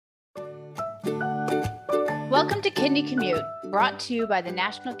Welcome to Kidney Commute, brought to you by the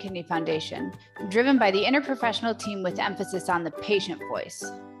National Kidney Foundation, driven by the interprofessional team with emphasis on the patient voice.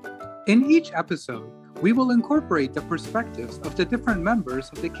 In each episode, we will incorporate the perspectives of the different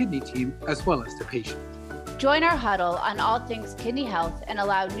members of the kidney team as well as the patient. Join our huddle on all things kidney health and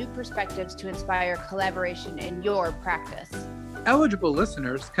allow new perspectives to inspire collaboration in your practice. Eligible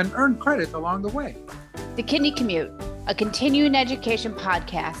listeners can earn credit along the way. The Kidney Commute, a continuing education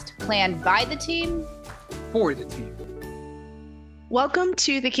podcast planned by the team for the team. Welcome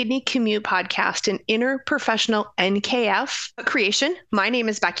to the Kidney Commute podcast, an interprofessional NKF creation. My name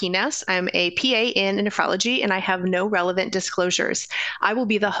is Becky Ness. I'm a PA in nephrology, and I have no relevant disclosures. I will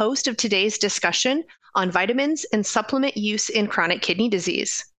be the host of today's discussion on vitamins and supplement use in chronic kidney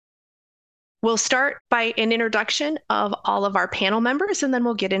disease. We'll start by an introduction of all of our panel members, and then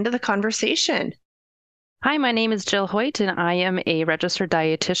we'll get into the conversation. Hi, my name is Jill Hoyt, and I am a registered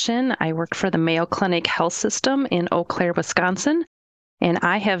dietitian. I work for the Mayo Clinic Health System in Eau Claire, Wisconsin, and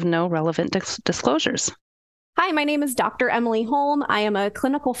I have no relevant disclosures. Hi, my name is Dr. Emily Holm. I am a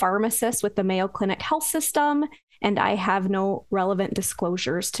clinical pharmacist with the Mayo Clinic Health System, and I have no relevant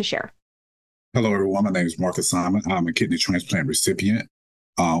disclosures to share. Hello, everyone. My name is Marcus Simon. I'm a kidney transplant recipient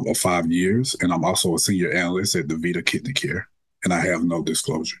of 5 years, and I'm also a senior analyst at DaVita Kidney Care, and I have no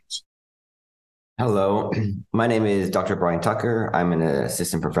disclosures. Hello, my name is Dr. Brian Tucker. I'm an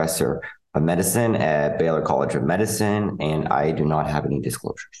assistant professor of medicine at Baylor College of Medicine, and I do not have any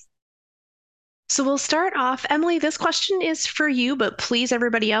disclosures. So we'll start off. Emily, this question is for you, but please,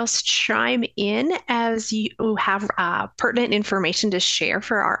 everybody else, chime in as you have pertinent information to share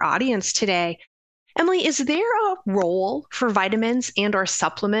for our audience today. Emily, is there a role for vitamins and or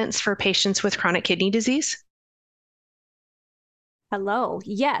supplements for patients with chronic kidney disease? Hello.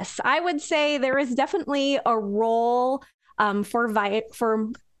 Yes, I would say there is definitely a role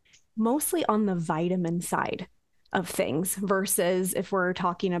for mostly on the vitamin side of things versus if we're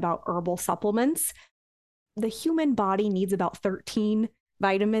talking about herbal supplements. The human body needs about 13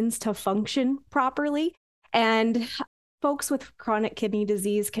 vitamins to function properly. And folks with chronic kidney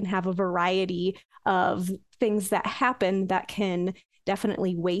disease can have a variety of things that happen that can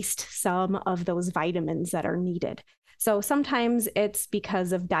definitely waste some of those vitamins that are needed. So sometimes it's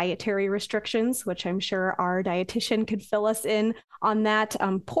because of dietary restrictions, which I'm sure our dietitian could fill us in on that.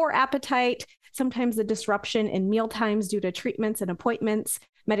 Poor appetite, sometimes the disruption in meal times due to treatments and appointments,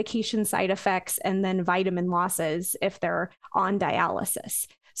 medication side effects, and then vitamin losses if they're on dialysis.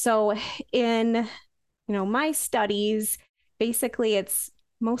 So in my studies, basically it's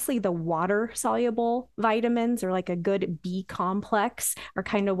mostly the water-soluble vitamins, or like a good B complex, are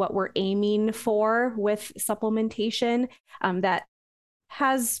kind of what we're aiming for with supplementation. That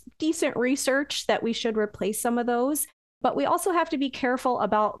has decent research that we should replace some of those. But we also have to be careful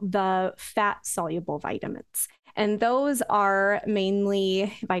about the fat-soluble vitamins. And those are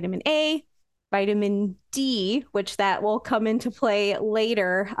mainly vitamin A, vitamin D, which that will come into play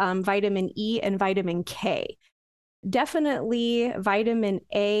later, vitamin E, and vitamin K. Definitely vitamin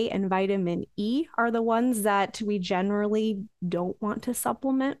A and vitamin E are the ones that we generally don't want to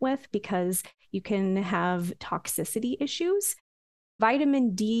supplement with because you can have toxicity issues.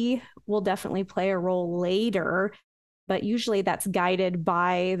 Vitamin D will definitely play a role later, but usually that's guided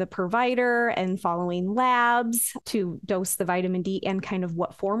by the provider and following labs to dose the vitamin D and kind of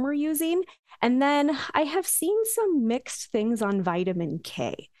what form we're using. And then I have seen some mixed things on vitamin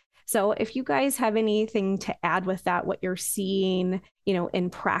K. So if you guys have anything to add with that, what you're seeing, in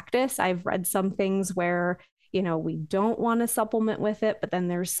practice, I've read some things where, we don't want to supplement with it, but then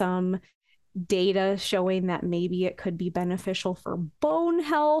there's some data showing that maybe it could be beneficial for bone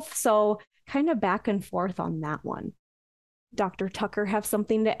health. So kind of back and forth on that one. Dr. Tucker, have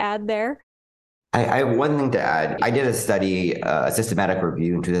something to add there? I have one thing to add. I did a study, a systematic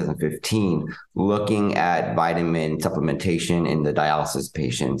review in 2015, looking at vitamin supplementation in the dialysis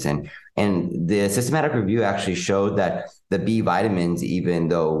patients. And the systematic review actually showed that the B vitamins, even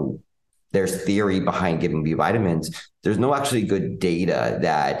though there's theory behind giving B vitamins, there's no actually good data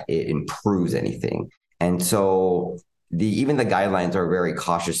that it improves anything. And so even the guidelines are very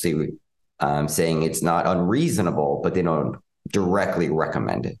cautiously saying it's not unreasonable, but they don't directly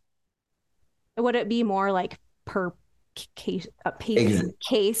recommend it. Would it be more like per case, patient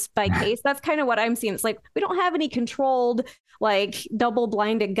case by case? That's kind of what I'm seeing. It's like we don't have any controlled, like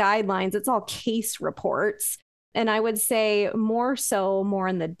double-blinded guidelines. It's all case reports. And I would say more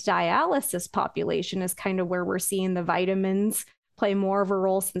in the dialysis population is kind of where we're seeing the vitamins play more of a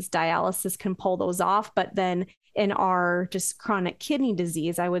role, since dialysis can pull those off. But then in our just chronic kidney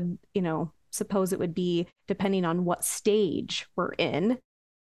disease, I would, suppose it would be depending on what stage we're in.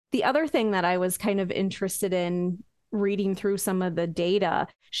 The other thing that I was kind of interested in reading through some of the data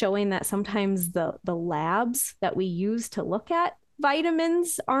showing that sometimes the labs that we use to look at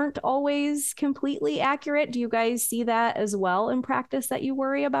vitamins aren't always completely accurate. Do you guys see that as well in practice that you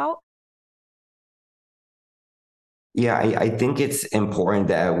worry about? Yeah, I think it's important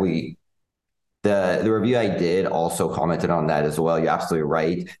that the review I did also commented on that as well. You're absolutely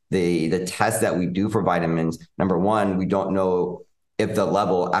right. The tests that we do for vitamins, number one, we don't know if the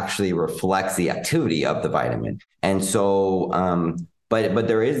level actually reflects the activity of the vitamin. And so, but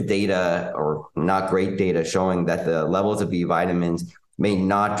there is data, or not great data, showing that the levels of B vitamins may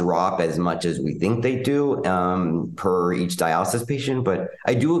not drop as much as we think they do per each dialysis patient. But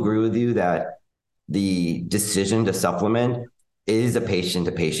I do agree with you that the decision to supplement is a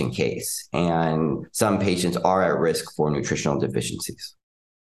patient-to-patient case, and some patients are at risk for nutritional deficiencies.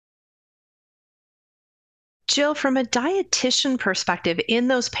 Jill, from a dietitian perspective, in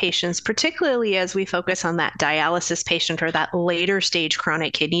those patients, particularly as we focus on that dialysis patient or that later stage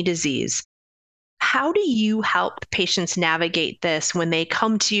chronic kidney disease, how do you help patients navigate this when they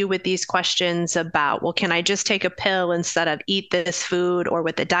come to you with these questions about, well, can I just take a pill instead of eat this food, or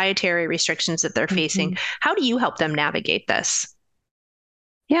with the dietary restrictions that they're facing? How do you help them navigate this?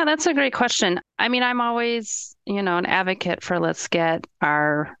 Yeah, that's a great question. I mean, I'm always, an advocate for let's get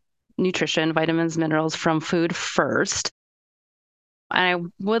our nutrition, vitamins, minerals from food first. And I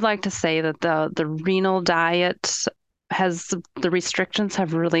would like to say that the renal diet the restrictions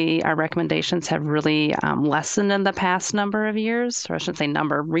have really, our recommendations have really lessened in the past number of years, or I shouldn't say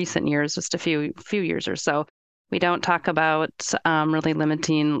recent years, just a few years or so. We don't talk about really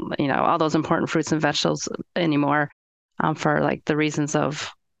limiting, all those important fruits and vegetables anymore for like the reasons of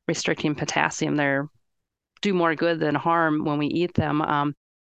restricting potassium. They're do more good than harm when we eat them.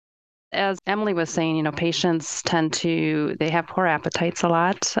 As Emily was saying, patients they have poor appetites a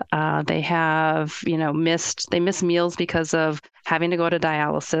lot. They have, they miss meals because of having to go to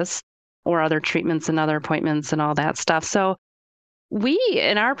dialysis or other treatments and other appointments and all that stuff. So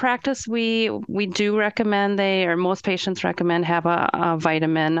in our practice, we do recommend most patients recommend have a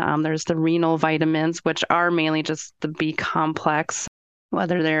vitamin. There's the renal vitamins, which are mainly just the B complex.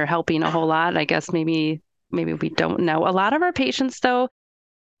 Whether they're helping a whole lot, I guess maybe we don't know. A lot of our patients, though,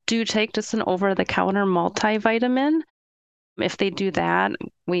 do take just an over-the-counter multivitamin. If they do that,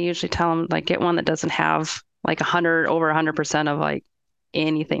 we usually tell them get one that doesn't have over 100% of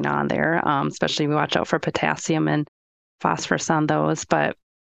anything on there. Especially we watch out for potassium and phosphorus on those. But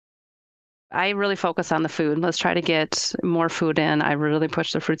I really focus on the food. Let's try to get more food in. I really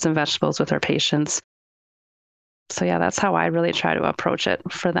push the fruits and vegetables with our patients. So yeah, that's how I really try to approach it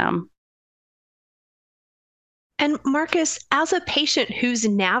for them. And Marcus, as a patient who's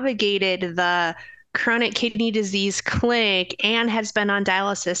navigated the chronic kidney disease clinic and has been on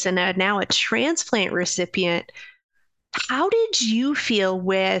dialysis and now a transplant recipient, how did you feel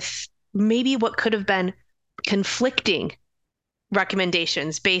with maybe what could have been conflicting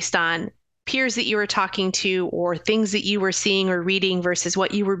recommendations based on peers that you were talking to or things that you were seeing or reading versus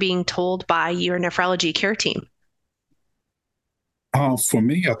what you were being told by your nephrology care team? For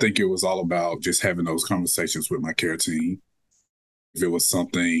me, I think it was all about just having those conversations with my care team. If it was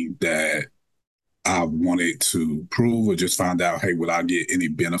something that I wanted to prove or just find out, hey, would I get any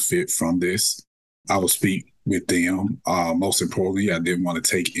benefit from this? I would speak with them. Most importantly, I didn't want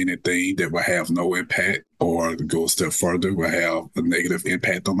to take anything that would have no impact or go a step further, would have a negative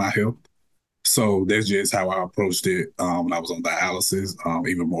impact on my health. So that's just how I approached it when I was on dialysis,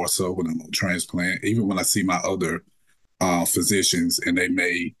 even more so when I'm on transplant. Even when I see my other physicians and they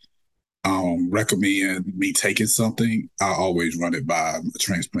may recommend me taking something, I always run it by the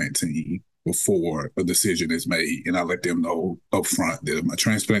transplant team before a decision is made. And I let them know up front that if my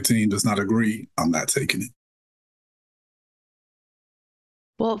transplant team does not agree, I'm not taking it.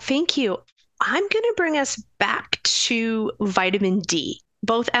 Well, thank you. I'm going to bring us back to vitamin D.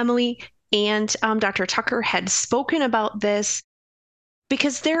 Both Emily and Dr. Tucker had spoken about this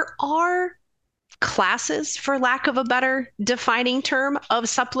because there are classes, for lack of a better defining term, of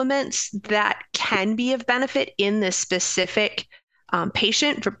supplements that can be of benefit in this specific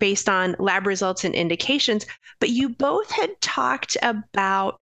patient based on lab results and indications. But you both had talked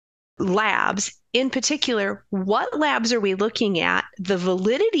about labs. In particular, what labs are we looking at, the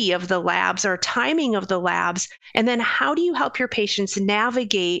validity of the labs or timing of the labs, and then how do you help your patients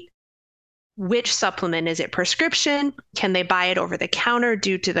navigate which supplement? Is it prescription? Can they buy it over the counter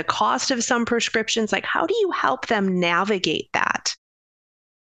due to the cost of some prescriptions? How do you help them navigate that?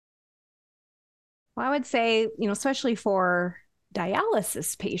 Well, I would say, especially for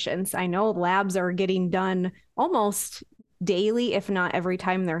dialysis patients, I know labs are getting done almost daily, if not every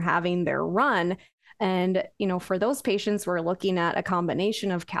time they're having their run. And, for those patients, we're looking at a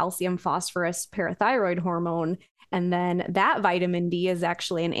combination of calcium, phosphorus, parathyroid hormone. And then that vitamin D is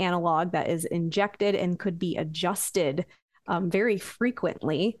actually an analog that is injected and could be adjusted very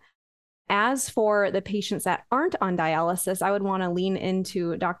frequently. As for the patients that aren't on dialysis, I would want to lean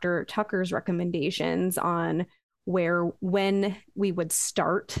into Dr. Tucker's recommendations on when we would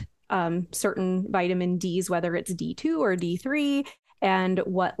start certain vitamin Ds, whether it's D2 or D3, and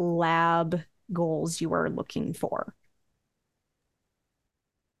what lab goals you are looking for.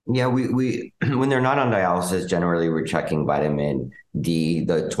 Yeah, we when they're not on dialysis, generally we're checking vitamin D,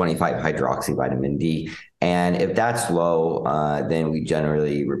 the 25 hydroxy vitamin D. And if that's low, then we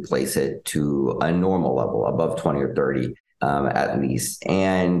generally replace it to a normal level, above 20 or 30 at least.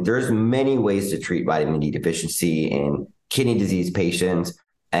 And there's many ways to treat vitamin D deficiency in kidney disease patients.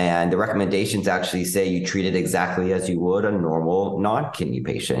 And the recommendations actually say you treat it exactly as you would a normal non-kidney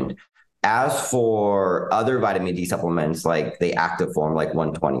patient. As for other vitamin D supplements, like the active form, like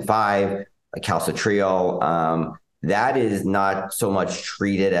 125, like calcitriol, that is not so much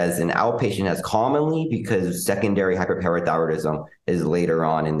treated as an outpatient as commonly because secondary hyperparathyroidism is later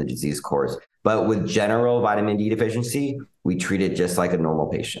on in the disease course. But with general vitamin D deficiency, we treat it just like a normal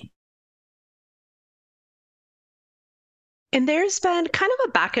patient. And there's been kind of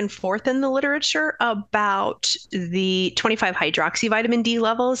a back and forth in the literature about the 25 hydroxy vitamin D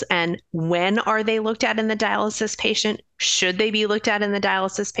levels and when are they looked at in the dialysis patient? Should they be looked at in the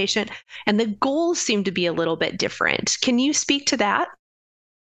dialysis patient? And the goals seem to be a little bit different. Can you speak to that?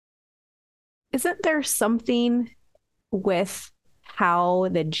 Isn't there something with how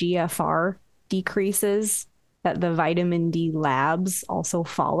the GFR decreases that the vitamin D labs also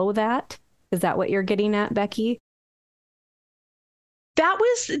follow that? Is that what you're getting at, Becky? That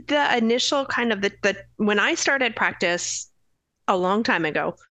was the initial kind of the when I started practice a long time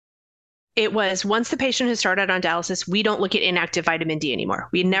ago, it was once the patient has started on dialysis, we don't look at inactive vitamin D anymore.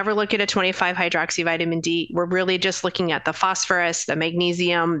 We never look at a 25 hydroxy vitamin D. We're really just looking at the phosphorus, the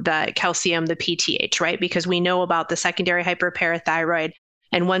magnesium, the calcium, the PTH, right? Because we know about the secondary hyperparathyroid.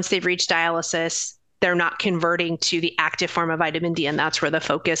 And once they've reached dialysis, they're not converting to the active form of vitamin D, and that's where the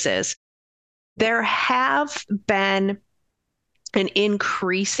focus is. There have been an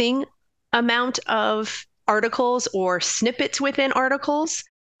increasing amount of articles or snippets within articles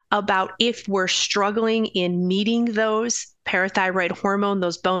about if we're struggling in meeting those parathyroid hormone,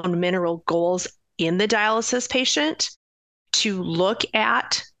 those bone mineral goals in the dialysis patient, to look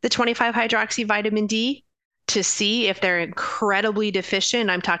at the 25 hydroxy vitamin D to see if they're incredibly deficient.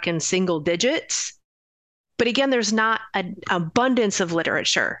 I'm talking single digits. But again, there's not an abundance of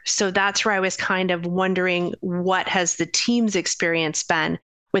literature. So that's where I was kind of wondering what has the team's experience been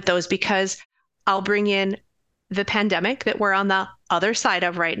with those, because I'll bring in the pandemic that we're on the other side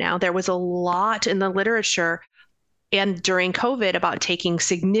of right now. There was a lot in the literature and during COVID about taking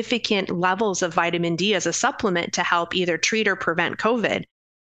significant levels of vitamin D as a supplement to help either treat or prevent COVID.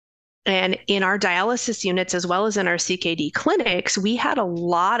 And in our dialysis units, as well as in our CKD clinics, we had a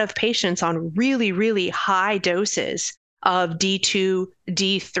lot of patients on really, really high doses of D2,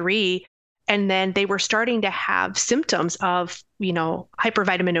 D3, and then they were starting to have symptoms of,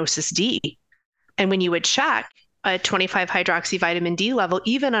 hypervitaminosis D. And when you would check a 25 hydroxy vitamin D level,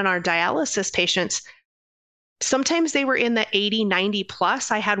 even on our dialysis patients, sometimes they were in the 80, 90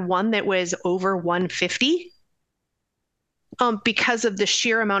 plus. I had one that was over 150. Because of the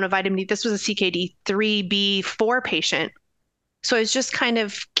sheer amount of vitamin D. This was a CKD 3B4 patient. So I was just kind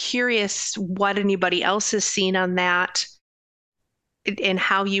of curious what anybody else has seen on that and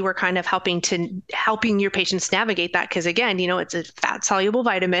how you were kind of helping your patients navigate that. Because again, it's a fat soluble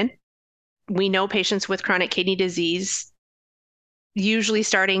vitamin. We know patients with chronic kidney disease, usually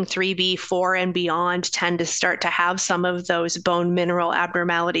starting 3B4 and beyond, tend to start to have some of those bone mineral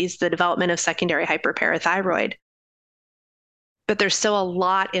abnormalities, the development of secondary hyperparathyroid. But there's still a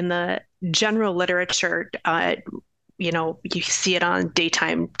lot in the general literature. You see it on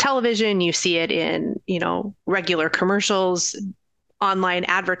daytime television, you see it in, regular commercials, online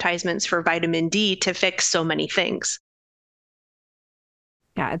advertisements for vitamin D to fix so many things.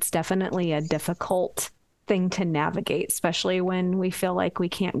 Yeah, it's definitely a difficult thing to navigate, especially when we feel like we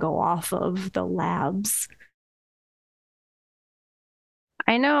can't go off of the labs.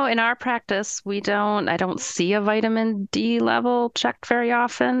 I know in our practice, I don't see a vitamin D level checked very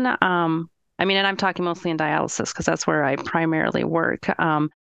often. And I'm talking mostly in dialysis because that's where I primarily work.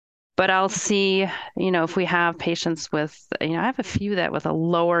 But I'll see, if we have patients with, I have a few that with a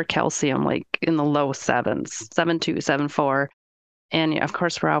lower calcium, like in the low 7s, 7.2, 7.4. And of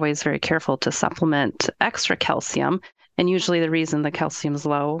course, we're always very careful to supplement extra calcium. And usually the reason the calcium's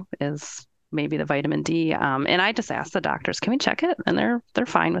low is maybe the vitamin D. And I just ask the doctors, can we check it? And they're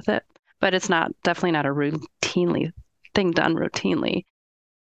fine with it. But it's definitely not a routinely thing done routinely.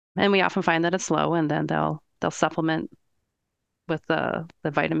 And we often find that it's low, and then they'll supplement with the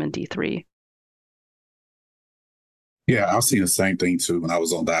vitamin D3. Yeah, I've seen the same thing too when I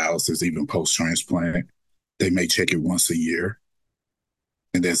was on dialysis, even post-transplant. They may check it once a year,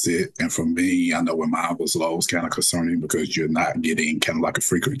 and that's it. And for me, I know when mine was low, it's kind of concerning because you're not getting kind of like a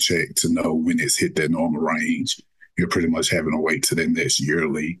frequent check to know when it's hit that normal range. You're pretty much having to wait to the next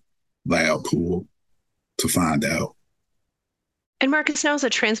yearly lab pool to find out. And Marcus, now as a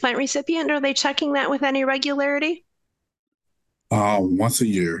transplant recipient, are they checking that with any regularity? Once a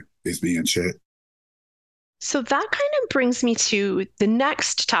year is being checked. So that kind of brings me to the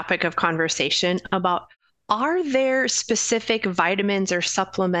next topic of conversation about, are there specific vitamins or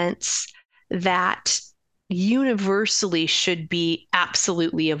supplements that universally should be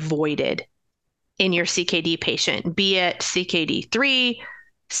absolutely avoided in your CKD patient, be it CKD3,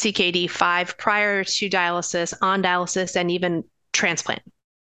 CKD5 prior to dialysis, on dialysis, and even transplant?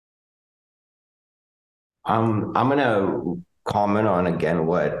 I'm gonna comment on again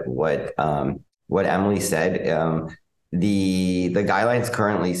what Emily said. The guidelines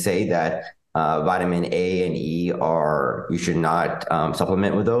currently say that vitamin A and E you should not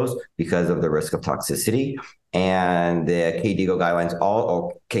supplement with those because of the risk of toxicity. And the KDOQI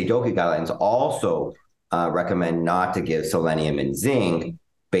guidelines also recommend not to give selenium and zinc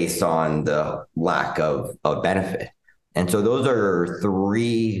based on the lack of benefit. And so those are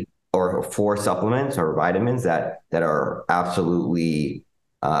 3 or 4 supplements or vitamins that are absolutely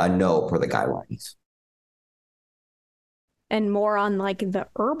a no per the guidelines. And more on like the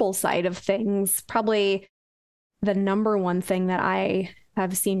herbal side of things, probably the number one thing that I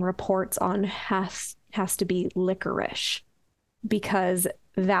have seen reports on has to be licorice, because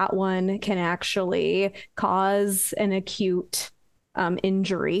that one can actually cause an acute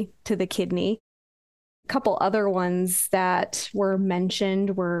injury to the kidney. A couple other ones that were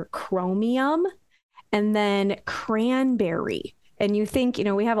mentioned were chromium and then cranberry. And you think,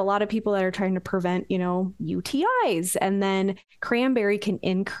 we have a lot of people that are trying to prevent, UTIs, and then cranberry can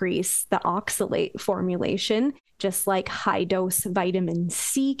increase the oxalate formulation, just like high dose vitamin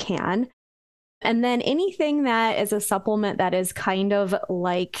C can. And then anything that is a supplement that is kind of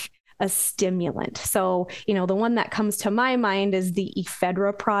like a stimulant. So, the one that comes to my mind is the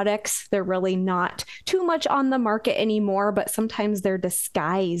ephedra products. They're really not too much on the market anymore, but sometimes they're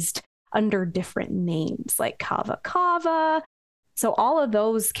disguised under different names like kava kava. So all of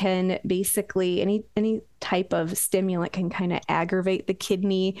those can basically, any type of stimulant can kind of aggravate the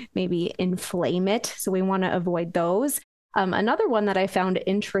kidney, maybe inflame it. So we want to avoid those. Another one that I found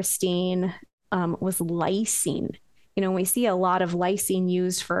interesting was lysine. We see a lot of lysine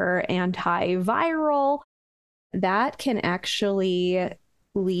used for antiviral. That can actually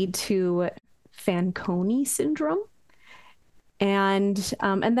lead to Fanconi syndrome. And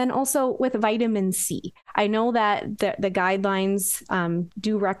then also with vitamin C, I know that the guidelines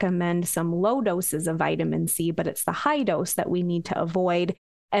do recommend some low doses of vitamin C, but it's the high dose that we need to avoid.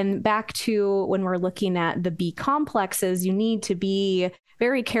 And back to when we're looking at the B complexes, you need to be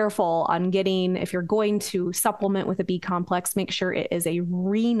very careful on getting, if you're going to supplement with a B complex, make sure it is a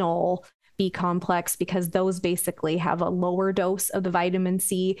renal B complex, because those basically have a lower dose of the vitamin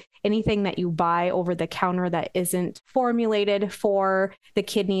C. Anything that you buy over the counter that isn't formulated for the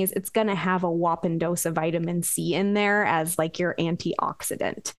kidneys, it's going to have a whopping dose of vitamin C in there as like your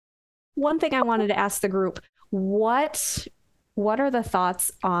antioxidant. One thing I wanted to ask the group, what are the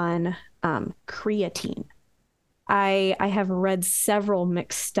thoughts on creatine? I have read several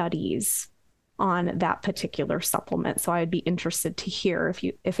mixed studies on that particular supplement, so I'd be interested to hear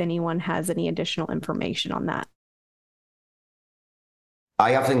if anyone has any additional information on that.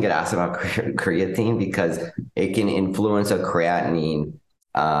 I often get asked about creatine because it can influence a creatinine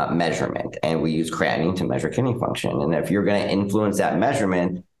measurement, and we use creatinine to measure kidney function. And if you're going to influence that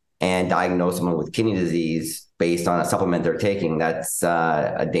measurement and diagnose someone with kidney disease based on a supplement they're taking, that's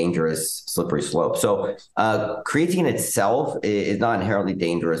a dangerous, slippery slope. So creatine itself is not inherently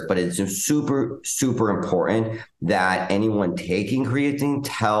dangerous, but it's super, super important that anyone taking creatine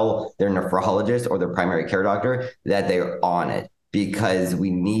tell their nephrologist or their primary care doctor that they're on it, because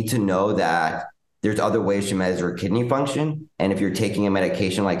we need to know that there's other ways to measure kidney function. And if you're taking a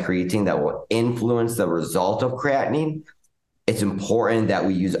medication like creatine that will influence the result of creatinine, it's important that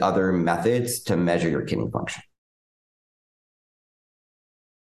we use other methods to measure your kidney function.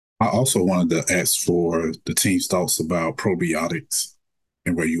 I also wanted to ask for the team's thoughts about probiotics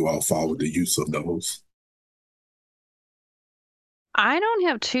and where you all fall with the use of those. I don't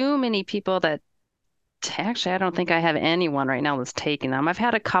have too many people that actually, I don't think I have anyone right now that's taking them. I've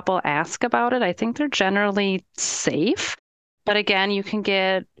had a couple ask about it. I think they're generally safe. But again, you can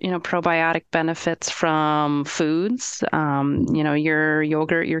get, probiotic benefits from foods, your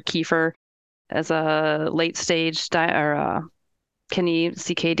yogurt, your kefir as a late stage kidney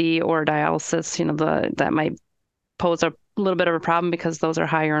CKD or dialysis, that might pose a little bit of a problem because those are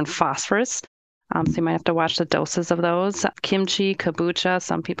higher in phosphorus. So you might have to watch the doses of those. Kimchi, kombucha,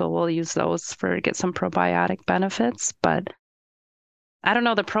 some people will use those to get some probiotic benefits, but I don't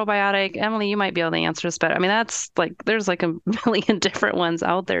know the probiotic. Emily, you might be able to answer this better. I mean, that's there's a million different ones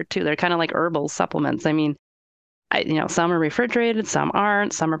out there too. They're kind of like herbal supplements. I mean, some are refrigerated, some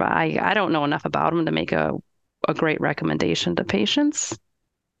aren't, some are, but I don't know enough about them to make a great recommendation to patients.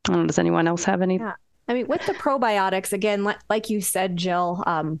 I don't know, does anyone else have any? Yeah. I mean, with the probiotics, again, like you said, Jill,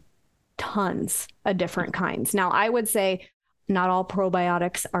 tons of different kinds. Now, I would say not all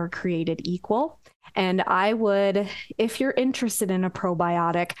probiotics are created equal. And I would, if you're interested in a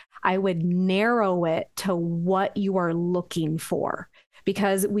probiotic, I would narrow it to what you are looking for,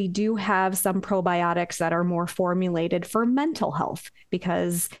 because we do have some probiotics that are more formulated for mental health,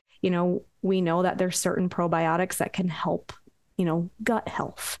 because, we know that there's certain probiotics that can help, gut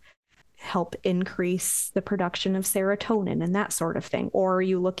health, help increase the production of serotonin and that sort of thing. Or are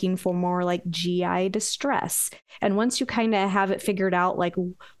you looking for more like GI distress? And once you kind of have it figured out, like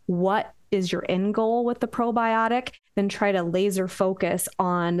what is your end goal with the probiotic, then try to laser focus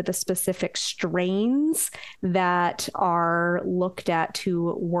on the specific strains that are looked at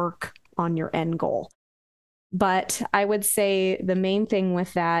to work on your end goal. But I would say the main thing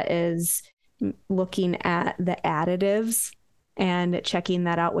with that is looking at the additives and checking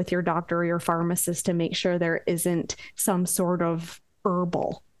that out with your doctor or your pharmacist to make sure there isn't some sort of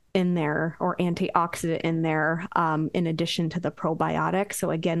herbal in there or antioxidant in there, in addition to the probiotic. So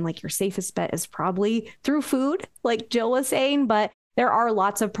again, like your safest bet is probably through food, like Jill was saying, but there are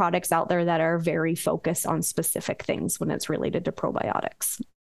lots of products out there that are very focused on specific things when it's related to probiotics.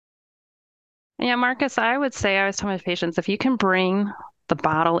 Yeah, Marcus, I would say, I was telling my patients, if you can bring the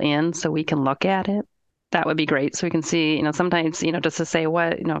bottle in so we can look at it, that would be great. So we can see, sometimes, just to say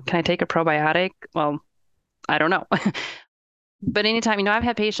can I take a probiotic? Well, I don't know. But anytime, I've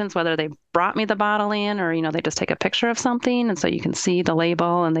had patients, whether they brought me the bottle in or, they just take a picture of something. And so you can see the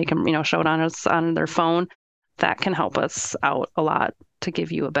label and they can, show it on their phone. That can help us out a lot to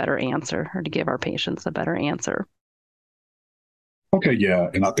give you a better answer, or to give our patients a better answer. Okay, yeah,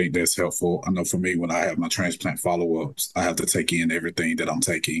 and I think that's helpful. I know for me, when I have my transplant follow-ups, I have to take in everything that I'm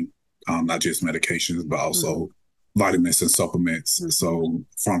taking, not just medications, but also vitamins and supplements. So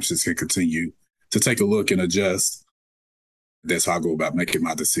pharmacists can continue to take a look and adjust. That's how I go about making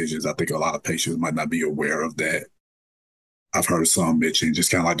my decisions. I think a lot of patients might not be aware of that. I've heard some mention,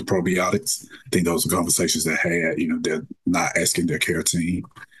 just kind of like the probiotics. I think those are conversations that had, they're not asking their care team.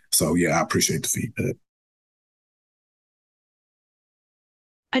 So yeah, I appreciate the feedback.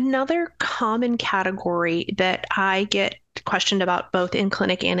 Another common category that I get questioned about both in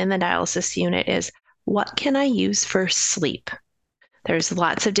clinic and in the dialysis unit is, what can I use for sleep? There's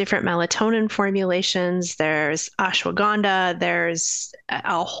lots of different melatonin formulations. There's ashwagandha. There's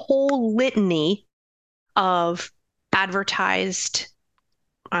a whole litany of advertised,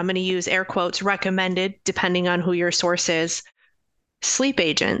 I'm going to use air quotes, recommended, depending on who your source is, sleep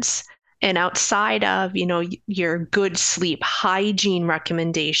agents. And outside of, your good sleep hygiene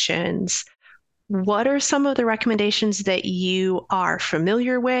recommendations, what are some of the recommendations that you are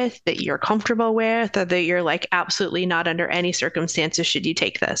familiar with, that you're comfortable with, or that you're like, absolutely not under any circumstances should you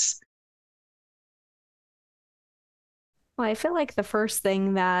take this? Well, I feel like the first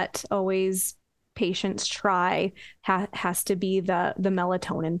thing that always patients try has to be the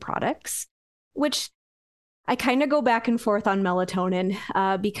melatonin products, which I kind of go back and forth on melatonin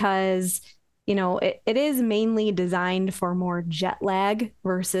because, it is mainly designed for more jet lag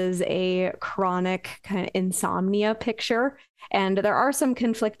versus a chronic kind of insomnia picture. And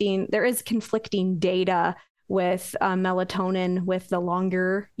there is conflicting data with melatonin. With the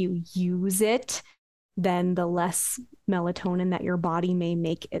longer you use it, then the less melatonin that your body may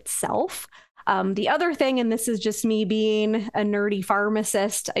make itself. The other thing, and this is just me being a nerdy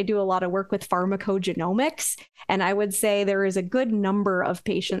pharmacist, I do a lot of work with pharmacogenomics, and I would say there is a good number of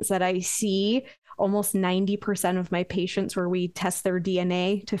patients that I see, almost 90% of my patients, where we test their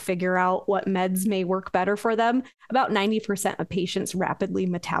DNA to figure out what meds may work better for them. About 90% of patients rapidly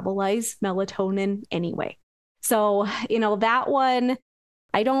metabolize melatonin anyway. So, that one,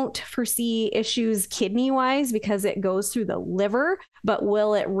 I don't foresee issues kidney-wise because it goes through the liver, but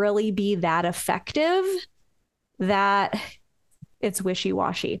will it really be that effective? That it's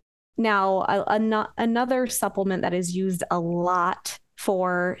wishy-washy. Now, another supplement that is used a lot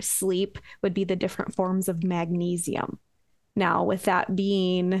for sleep would be the different forms of magnesium. Now, with that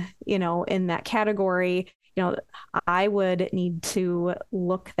being, in that category, I would need to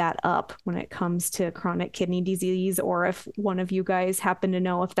look that up when it comes to chronic kidney disease, or if one of you guys happen to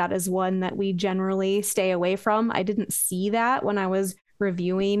know if that is one that we generally stay away from. I didn't see that when I was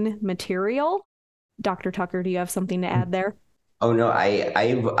reviewing material. Dr. Tucker, do you have something to add there? Oh no,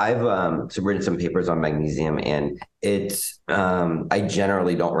 I've written some papers on magnesium, and it's I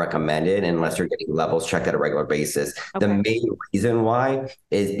generally don't recommend it unless you're getting levels checked at a regular basis. Okay. The main reason why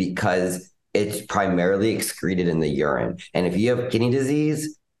is because it's primarily excreted in the urine, and if you have kidney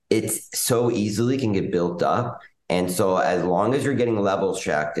disease, it's so easily can get built up. And so as long as you're getting levels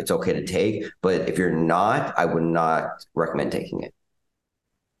checked, it's okay to take. But if you're not, I would not recommend taking it.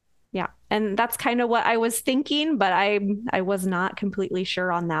 Yeah. And that's kind of what I was thinking, but I was not completely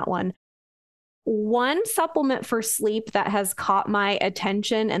sure on that one. One supplement for sleep that has caught my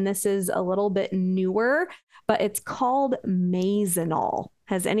attention, and this is a little bit newer, but it's called Mazenol.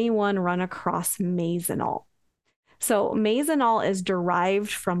 Has anyone run across Mazenol? So Mazenol is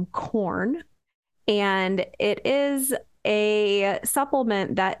derived from corn, and it is a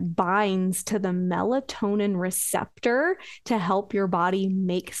supplement that binds to the melatonin receptor to help your body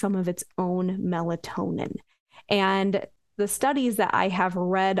make some of its own melatonin. And the studies that I have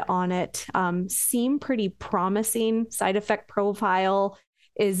read on it seem pretty promising. Side effect profile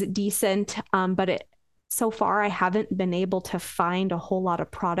is decent, but so far I haven't been able to find a whole lot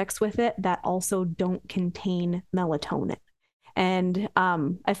of products with it that also don't contain melatonin. And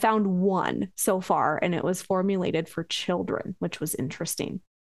I found one so far, and it was formulated for children, which was interesting.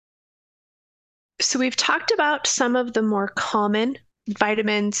 So we've talked about some of the more common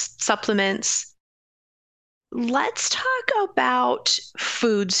vitamins, supplements. Let's talk about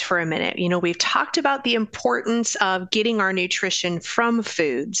foods for a minute. We've talked about the importance of getting our nutrition from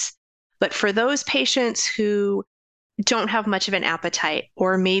foods, but for those patients who don't have much of an appetite,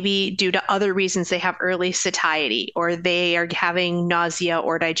 or maybe due to other reasons they have early satiety, or they are having nausea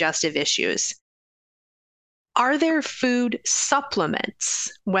or digestive issues, are there food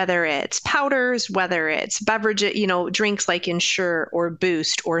supplements, whether it's powders, whether it's beverages, drinks like Ensure or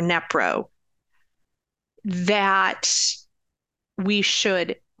Boost or Nepro, that we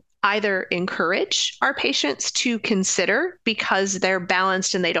should either encourage our patients to consider because they're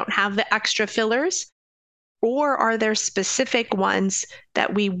balanced and they don't have the extra fillers? Or are there specific ones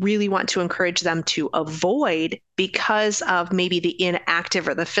that we really want to encourage them to avoid because of maybe the inactive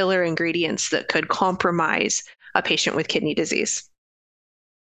or the filler ingredients that could compromise a patient with kidney disease?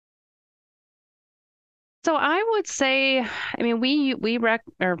 So I would say, we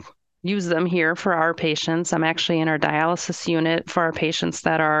use them here for our patients. I'm actually in our dialysis unit for our patients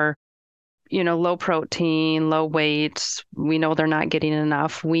that are low protein, low weight. We know they're not getting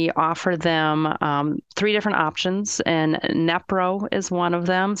enough. We offer them 3 different options, and Nepro is one of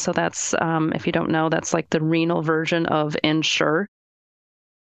them. So that's, if you don't know, that's like the renal version of Ensure.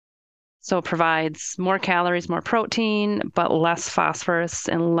 So it provides more calories, more protein, but less phosphorus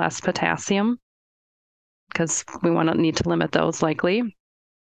and less potassium because we need to limit those likely.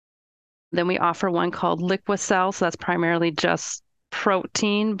 Then we offer one called Liquicell. So that's primarily just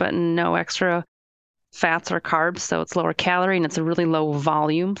protein, but no extra fats or carbs. So it's lower calorie and it's a really low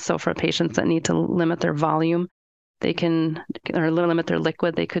volume. So for patients that need to limit their volume, they can, or limit their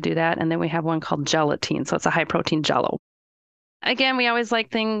liquid, they could do that. And then we have one called Gelatine. So it's a high protein jello. Again, I like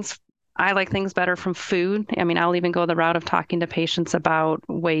things better from food. I'll even go the route of talking to patients about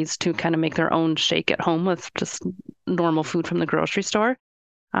ways to kind of make their own shake at home with just normal food from the grocery store.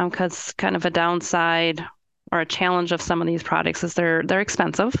 Because kind of a downside or a challenge of some of these products is they're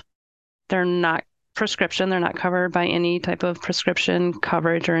expensive. They're not prescription. They're not covered by any type of prescription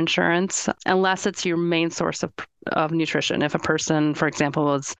coverage or insurance, unless it's your main source of nutrition. If a person, for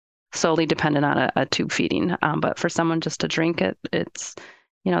example, is solely dependent on a tube feeding. But for someone just to drink it, it's,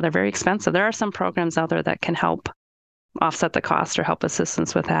 they're very expensive. There are some programs out there that can help offset the cost or help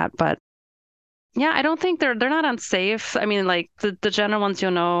assistance with that. But yeah, I don't think they're not unsafe. The general ones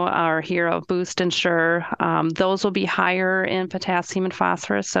are Hero, Boost, Ensure. Those will be higher in potassium and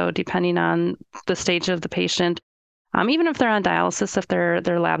phosphorus. So depending on the stage of the patient, even if they're on dialysis, if their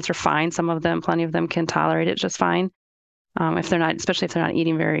labs are fine, plenty of them can tolerate it just fine. If they're not, especially if they're not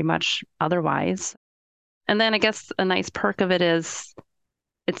eating very much otherwise. And then I guess a nice perk of it is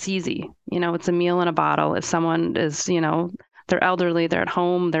it's easy. It's a meal in a bottle. If someone is, they're elderly, they're at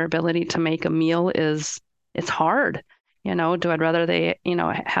home, their ability to make a meal it's hard. Do I'd rather they,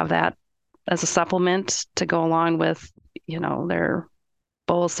 have that as a supplement to go along with, their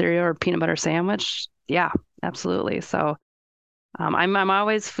bowl of cereal or peanut butter sandwich. Yeah, absolutely. So I'm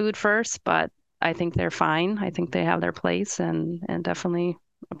always food first, but I think they're fine. I think they have their place and definitely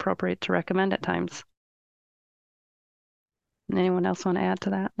appropriate to recommend at times. Anyone else want to add to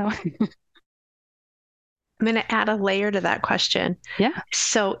that? No. I'm going to add a layer to that question. Yeah.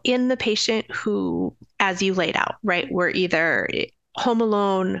 So in the patient who, as you laid out, right, were either home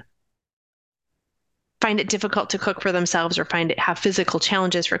alone, find it difficult to cook for themselves, or have physical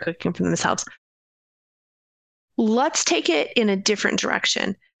challenges for cooking for themselves. Let's take it in a different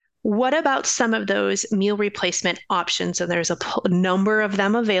direction. What about some of those meal replacement options? And there's a number of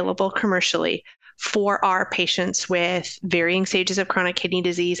them available commercially for our patients with varying stages of chronic kidney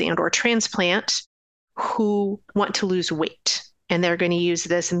disease and/or transplant who want to lose weight, and they're going to use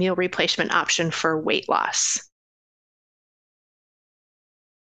this meal replacement option for weight loss.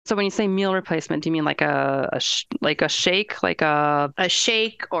 So when you say meal replacement, do you mean like a shake, like a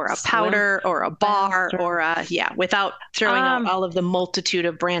shake or a powder or a bar or without throwing out all of the multitude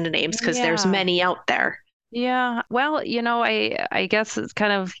of brand names, because there's many out there. Yeah. Well, I guess it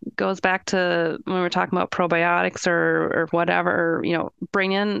kind of goes back to when we're talking about probiotics or whatever,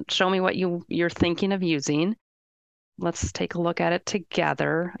 show me what you're thinking of using. Let's take a look at it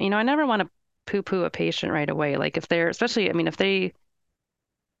together. I never want to poo-poo a patient right away. Like if they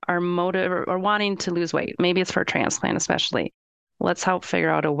are motive or wanting to lose weight, maybe it's for a transplant, especially, let's help figure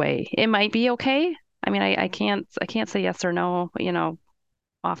out a way. It might be okay. I can't say yes or no,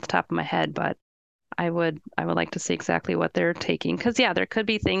 off the top of my head, but I would like to see exactly what they're taking. Because there could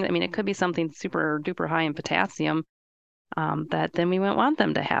be things, it could be something super duper high in potassium that then we wouldn't want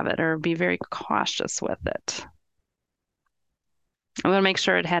them to have it, or be very cautious with it. I want to make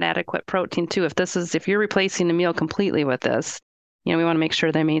sure it had adequate protein too. If you're replacing a meal completely with this, we want to make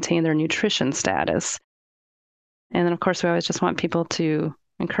sure they maintain their nutrition status. And then of course we always just want people to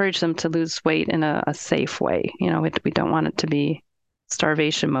encourage them to lose weight in a safe way. We don't want it to be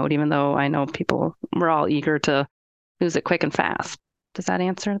starvation mode, even though I know we're all eager to lose it quick and fast. Does that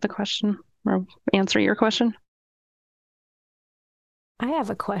answer the question or answer your question? I have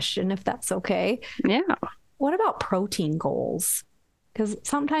a question, if that's okay. Yeah. What about protein goals? Because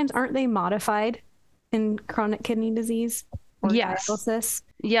sometimes aren't they modified in chronic kidney disease or dialysis?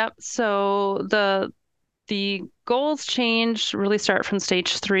 Yep. So the goals really start from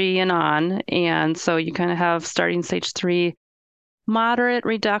stage 3 and on. And so you kind of have starting stage 3, moderate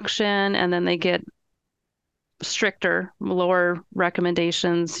reduction, and then they get stricter, lower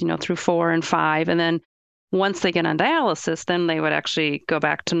recommendations, through 4 and 5. And then once they get on dialysis, then they would actually go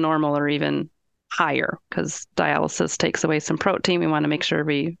back to normal or even higher, because dialysis takes away some protein. We want to make sure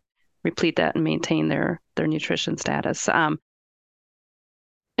we replete that and maintain their nutrition status.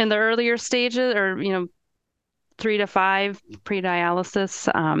 In the earlier stages, or 3 to 5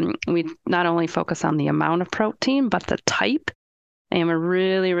 pre-dialysis, we not only focus on the amount of protein, but the type. And we're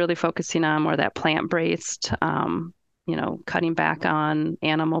really, really focusing on more that plant-based, cutting back on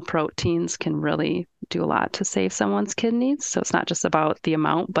animal proteins can really do a lot to save someone's kidneys. So it's not just about the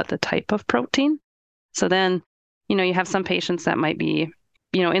amount, but the type of protein. So then, you have some patients that might be,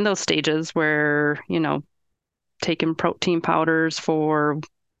 in those stages where, taking protein powders for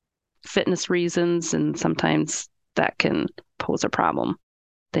fitness reasons, and sometimes that can pose a problem.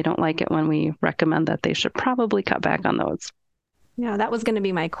 They don't like it when we recommend that they should probably cut back on those. Yeah, that was going to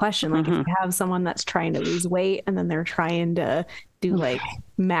be my question. Like, if you have someone that's trying to lose weight and then they're trying to do like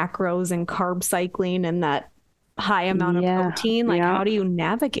macros and carb cycling and that high amount of protein, like how do you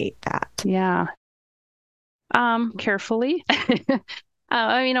navigate that? Yeah. Carefully. Again,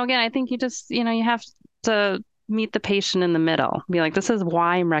 I think you just, you have to meet the patient in the middle. Be like, this is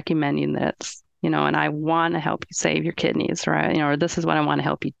why I'm recommending this, and I want to help you save your kidneys, right? Or this is what I want to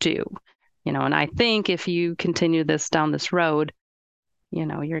help you do, and I think if you continue down this road,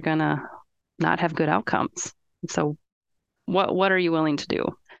 you're going to not have good outcomes. So what are you willing to do?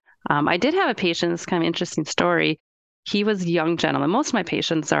 I did have a patient, this kind of interesting story. He was a young gentleman. Most of my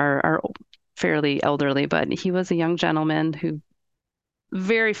patients are fairly elderly, but he was a young gentleman who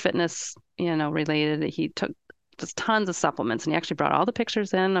very fitness, related. He took just tons of supplements, and he actually brought all the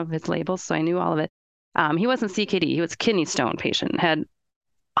pictures in of his labels. So I knew all of it. He wasn't CKD. He was a kidney stone patient, had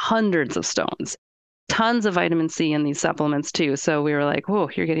hundreds of stones, tons of vitamin C in these supplements too. So we were like, whoa,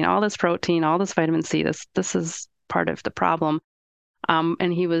 you're getting all this protein, all this vitamin C. This is part of the problem.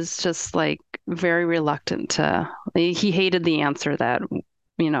 And he was just like very reluctant he hated the answer that,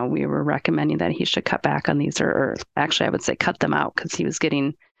 we were recommending that he should cut back on these, or actually I would say cut them out, because he was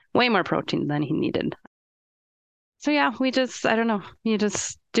getting way more protein than he needed. So I don't know, you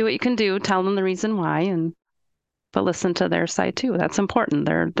just do what you can do, tell them the reason why, and but listen to their side too. That's important.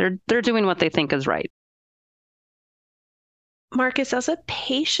 They're doing what they think is right. Marcus, as a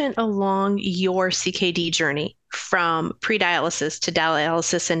patient along your CKD journey from pre-dialysis to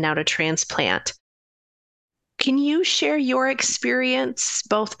dialysis and now to transplant, can you share your experience,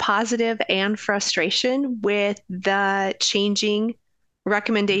 both positive and frustration, with the changing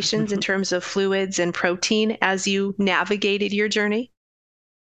recommendations in terms of fluids and protein as you navigated your journey?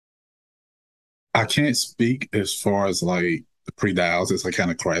 I can't speak as far as like the pre-dialysis. I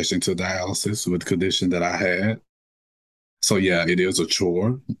kind of crashed into dialysis with the condition that I had. So yeah, it is a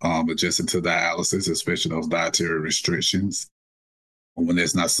chore, adjusting to dialysis, especially those dietary restrictions, when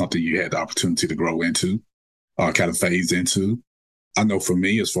there's not something you had the opportunity to grow into or kind of phase into. I know for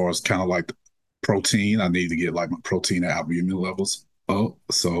me, as far as kind of like protein, I need to get like my protein and albumin levels up.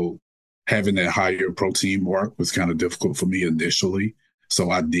 So having that higher protein mark was kind of difficult for me initially. So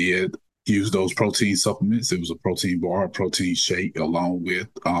I did use those protein supplements. It was a protein bar, a protein shake, along with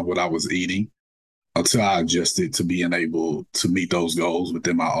what I was eating, until I adjusted to being able to meet those goals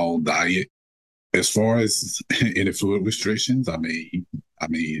within my own diet. As far as any fluid restrictions, I mean,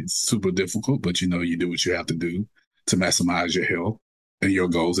 it's super difficult, but you do what you have to do to maximize your health and your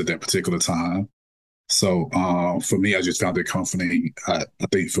goals at that particular time. So for me, I just found it comforting. I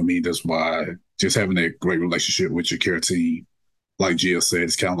think for me, that's why just having a great relationship with your care team, like Jill said,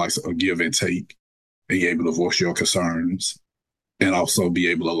 it's kind of like a give and take, and you're able to voice your concerns and also be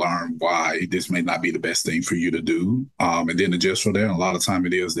able to learn why this may not be the best thing for you to do. And then adjust for that. And a lot of time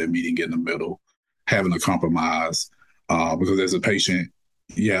it is that meeting in the middle, having a compromise. Because as a patient,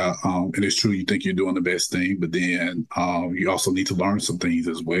 and it's true, you think you're doing the best thing, but then you also need to learn some things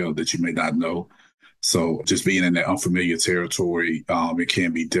as well that you may not know. So just being in that unfamiliar territory, it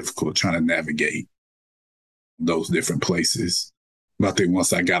can be difficult trying to navigate those different places. But I think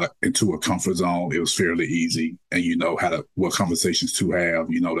once I got into a comfort zone, it was fairly easy. And what conversations to have,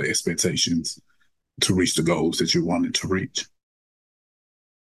 the expectations to reach the goals that you wanted to reach.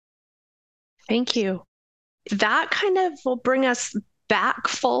 Thank you. That kind of will bring us back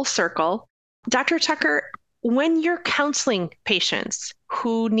full circle. Dr. Tucker, when you're counseling patients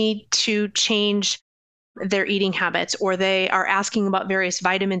who need to change their eating habits, or they are asking about various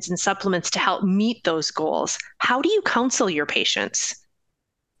vitamins and supplements to help meet those goals, how do you counsel your patients?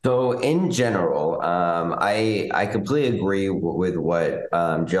 So in general, I completely agree with what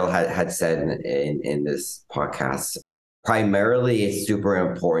Jill had said in this podcast. Primarily, it's super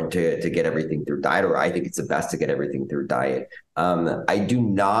important to get everything through diet, or I think it's the best to get everything through diet. I do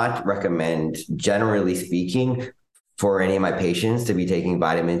not recommend, generally speaking, for any of my patients to be taking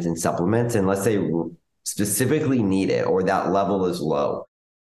vitamins and supplements unless they specifically need it or that level is low.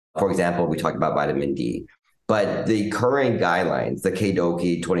 For example, we talked about vitamin D. But the current guidelines, the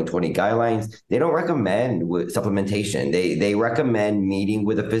KDOQI 2020 guidelines, they don't recommend supplementation. They recommend meeting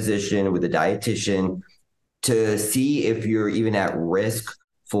with a physician, with a dietitian, to see if you're even at risk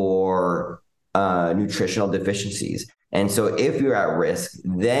for nutritional deficiencies. And so if you're at risk,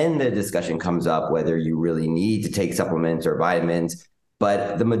 then the discussion comes up whether you really need to take supplements or vitamins.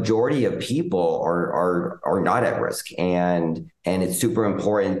 But the majority of people are not at risk. And it's super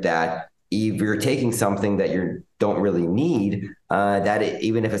important that if you're taking something that you don't really need,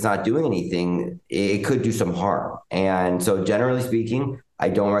 even if it's not doing anything, it could do some harm. And so generally speaking, I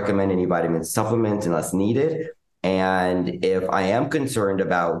don't recommend any vitamin supplements unless needed. And if I am concerned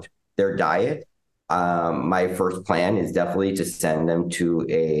about their diet, my first plan is definitely to send them to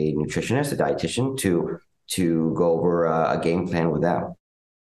a nutritionist, a dietitian, to go over a game plan with them.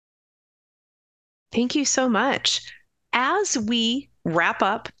 Thank you so much. As we wrap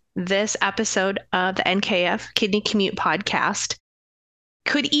up this episode of the NKF Kidney Commute podcast,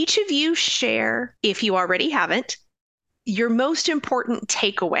 could each of you share, if you already haven't, your most important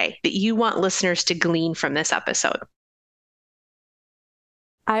takeaway that you want listeners to glean from this episode?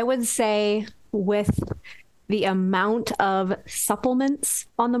 I would say, with the amount of supplements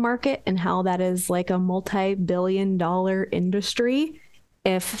on the market and how that is like a multi-billion-dollar industry,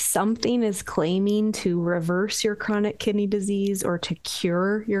 if something is claiming to reverse your chronic kidney disease or to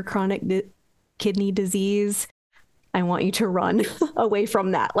cure your chronic kidney disease, I want you to run away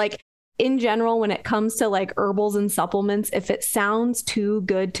from that. Like, in general, when it comes to like herbals and supplements, if it sounds too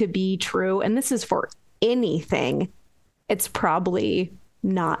good to be true, and this is for anything, it's probably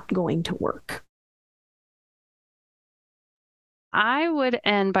not going to work. I would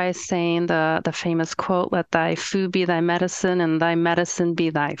end by saying the famous quote, "Let thy food be thy medicine and thy medicine be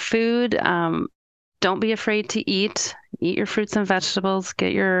thy food." Don't be afraid to eat your fruits and vegetables,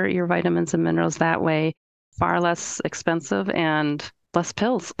 get your vitamins and minerals that way. Far less expensive and less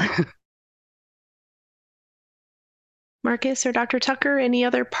pills. Marcus or Dr. Tucker, any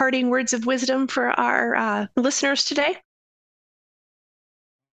other parting words of wisdom for our listeners today?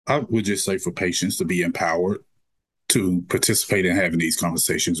 I would just say for patients to be empowered to participate in having these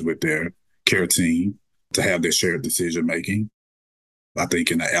conversations with their care team, to have their shared decision making. I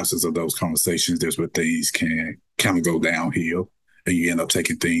think in the absence of those conversations, there's where things can kind of go downhill and you end up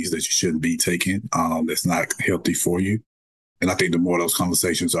taking things that you shouldn't be taking, that's not healthy for you. And I think the more those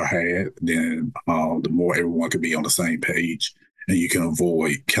conversations are had, then the more everyone can be on the same page and you can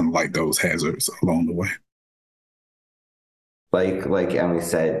avoid kind of like those hazards along the way. Like Emily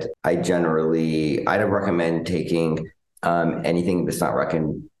said, I don't recommend taking anything that's not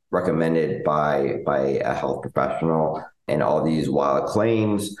recommended by a health professional. And all these wild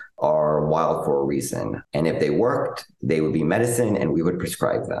claims are wild for a reason. And if they worked, they would be medicine and we would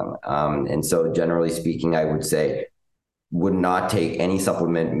prescribe them. And so generally speaking, I would say would not take any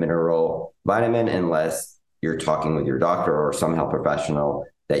supplement, mineral, vitamin, unless you're talking with your doctor or some health professional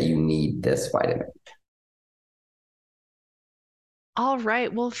that you need this vitamin. All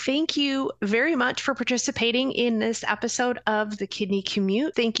right. Well, thank you very much for participating in this episode of the Kidney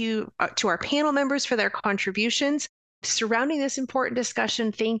Commute. Thank you to our panel members for their contributions surrounding this important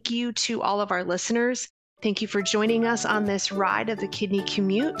discussion. Thank you to all of our listeners. Thank you for joining us on this ride of the Kidney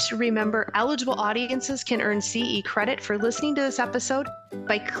Commute. Remember, eligible audiences can earn CE credit for listening to this episode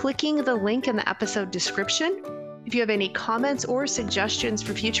by clicking the link in the episode description. If you have any comments or suggestions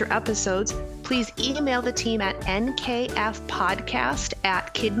for future episodes, please email the team at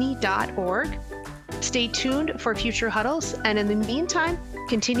nkfpodcast@kidney.org. Stay tuned for future huddles, and in the meantime,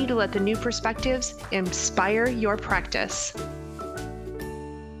 continue to let the new perspectives inspire your practice.